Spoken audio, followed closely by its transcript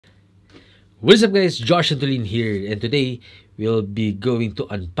What's up guys, Josh and Tulin here, and today we'll be going to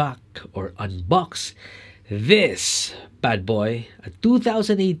unpack or unbox this bad boy, a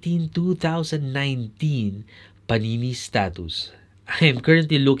 2018-2019 Panini Status. I am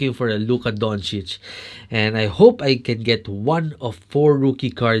currently looking for a Luka Doncic, and I hope I can get one of 4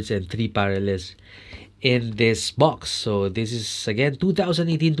 rookie cards and 3 parallels in this box. So this is again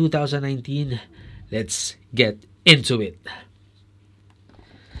 2018-2019. Let's get into it.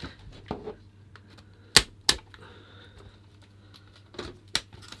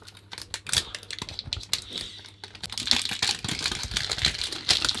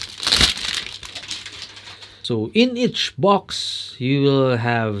 So in each box, you will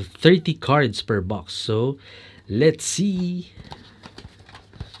have 30 cards per box. So let's see.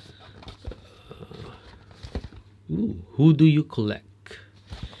 Who do you collect?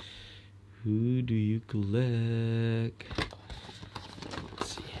 Who do you collect?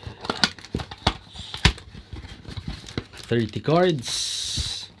 Let's see. 30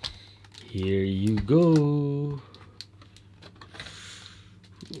 cards. Here you go.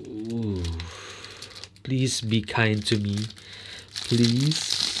 Ooh. Please be kind to me.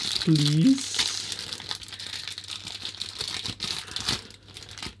 Please, please.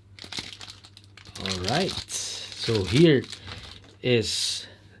 Alright. So here is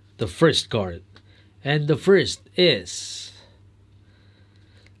the first card. And the first is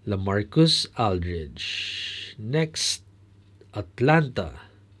LaMarcus Aldridge. Next, Atlanta.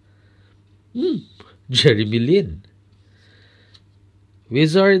 Jeremy Lin.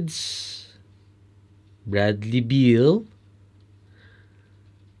 Wizards, Bradley Beal.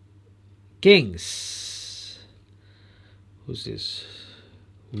 Kings, who's this?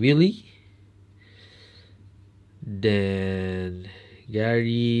 Willie. Then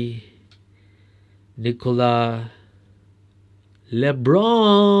Gary, Nicola,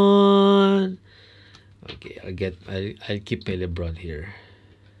 LeBron. Okay, I'll keep my LeBron here.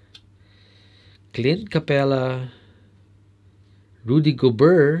 Clint Capella, Rudy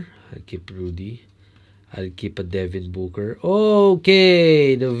Gobert. I'll keep Rudy. I'll keep a Devin Booker.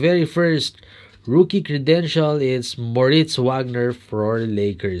 Okay, the very first rookie credential is Moritz Wagner for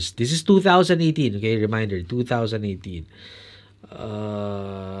Lakers. This is 2018. Okay, reminder, 2018.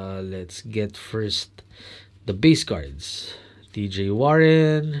 Let's get first the base cards. TJ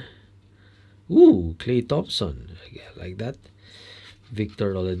Warren. Ooh, Klay Thompson. I like that.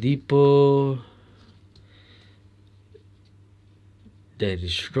 Victor Oladipo.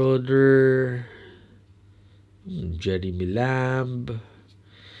 Dennis Schroeder. Jeremy Lamb,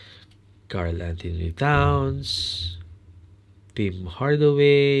 Karl Anthony Towns, Tim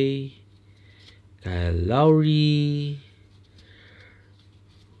Hardaway, Kyle Lowry,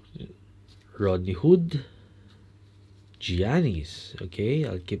 Rodney Hood, Giannis. Okay,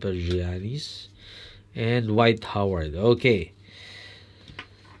 I'll keep a Giannis, and Dwight Howard. Okay,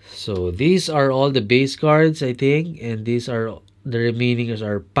 so these are all the base cards, I think, and these are the remaining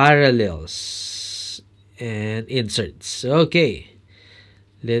are parallels and inserts. Okay,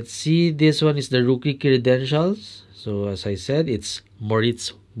 let's see. This one is the rookie credentials. So as I said, it's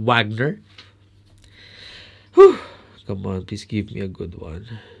Moritz Wagner. Whew. Come on, please give me a good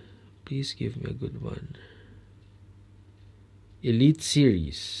one. Please give me a good one. Elite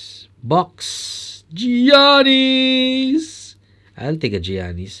Series box, Giannis. I'll take a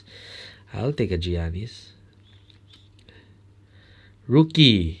Giannis. I'll take a Giannis.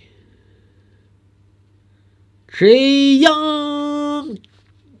 Rookie, Trae Young.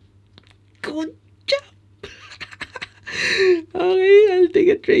 Good job. Okay, I'll take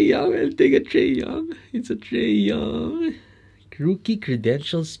a Trae Young. I'll take a Trae Young. It's a Trae Young. Rookie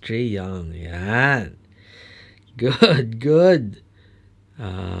credentials, Trae Young. Yan. Good, good.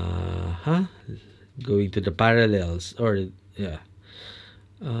 Going to the parallels. Or, yeah.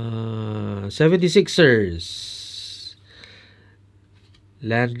 76ers.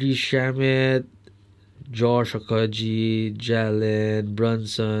 Landry Shamet, Josh Okogie, Jalen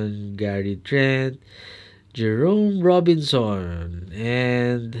Brunson, Gary Trent, Jerome Robinson,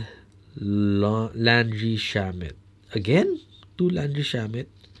 and Landry Shamet. Again, 2 Landry Shamet.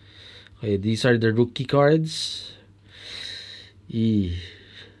 Okay, these are the rookie cards.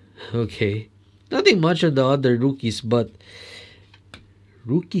 Okay, nothing much on the other rookies, but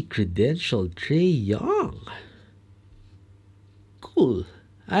rookie credential Trae Young. Cool.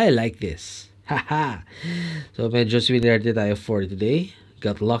 I like this. Haha. So medyo swinerte tayo for today.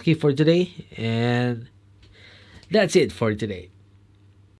 Got lucky for today. And that's it for today.